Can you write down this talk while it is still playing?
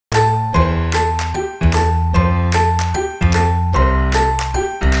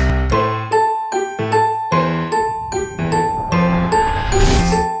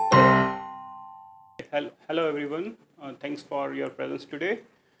everyone. Thanks for your presence today.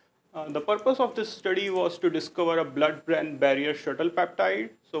 The purpose of this study was to discover a blood-brain barrier shuttle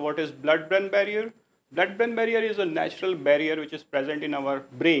peptide. So what is blood-brain barrier? Blood-brain barrier is a natural barrier which is present in our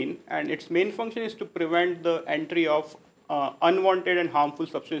brain, and its main function is to prevent the entry of unwanted and harmful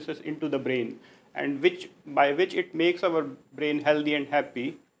substances into the brain, and by which it makes our brain healthy and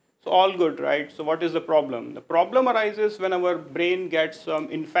happy. So all good, right? So what is the problem? The problem arises when our brain gets some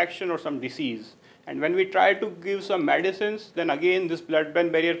infection or some disease. And when we try to give some medicines, then again this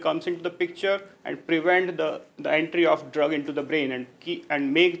blood-brain barrier comes into the picture and prevent the entry of drug into the brain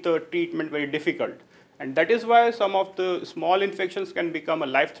and make the treatment very difficult. And that is why some of the small infections can become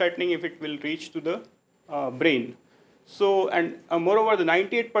life-threatening if it will reach to the brain. So, and moreover, the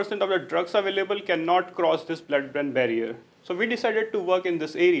 98% of the drugs available cannot cross this blood-brain barrier. So we decided to work in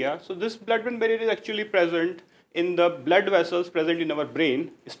this area. So this blood-brain barrier is actually present in the blood vessels present in our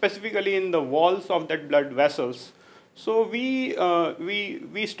brain, specifically in the walls of that blood vessels. So we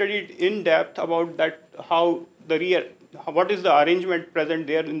studied in depth about that, what is the arrangement present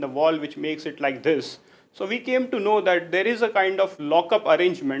there in the wall which makes it like this. So we came to know that there is a kind of lock-up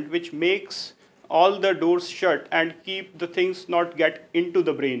arrangement which makes all the doors shut and keep the things not get into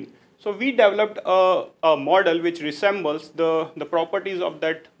the brain. So we developed a model which resembles the properties of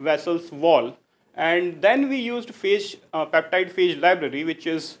that vessel's wall. And then we used peptide phage library, which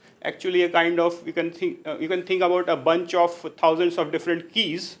is actually a kind of, you can think about a bunch of thousands of different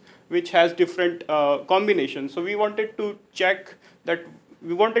keys, which has different combinations. So we wanted to check that,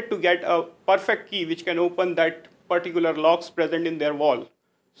 we wanted to get a perfect key which can open that particular locks present in their wall.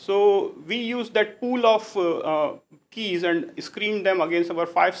 So we used that pool of keys and screened them against our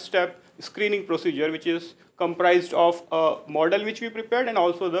 5-step screening procedure, which is comprised of a model which we prepared and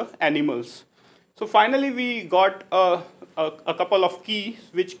also the animals. So finally, we got a couple of keys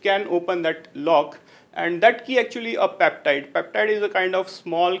which can open that lock, and that key actually a peptide. Peptide is a kind of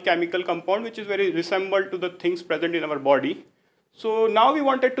small chemical compound which is very resembled to the things present in our body. So now we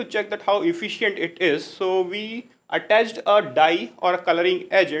wanted to check that how efficient it is. So we attached a dye or a coloring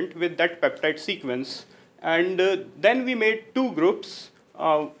agent with that peptide sequence, and then we made two groups.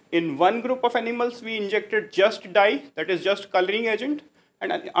 In one group of animals, we injected just dye, that is just coloring agent,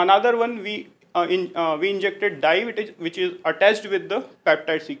 and another one we injected dye which is attached with the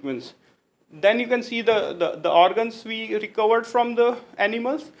peptide sequence. Then you can see the organs we recovered from the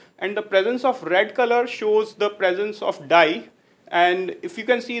animals, and the presence of red color shows the presence of dye. And if you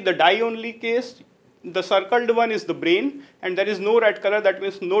can see the dye only case, the circled one is the brain, and there is no red color, that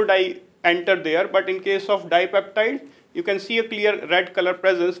means no dye entered there. But in case of dipeptide, you can see a clear red color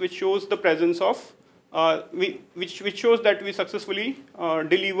presence, which shows the presence of, which shows that we successfully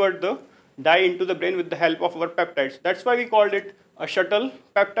delivered the dye into the brain with the help of our peptides. That's why we called it a shuttle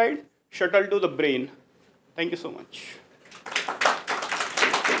peptide, shuttle to the brain. Thank you so much.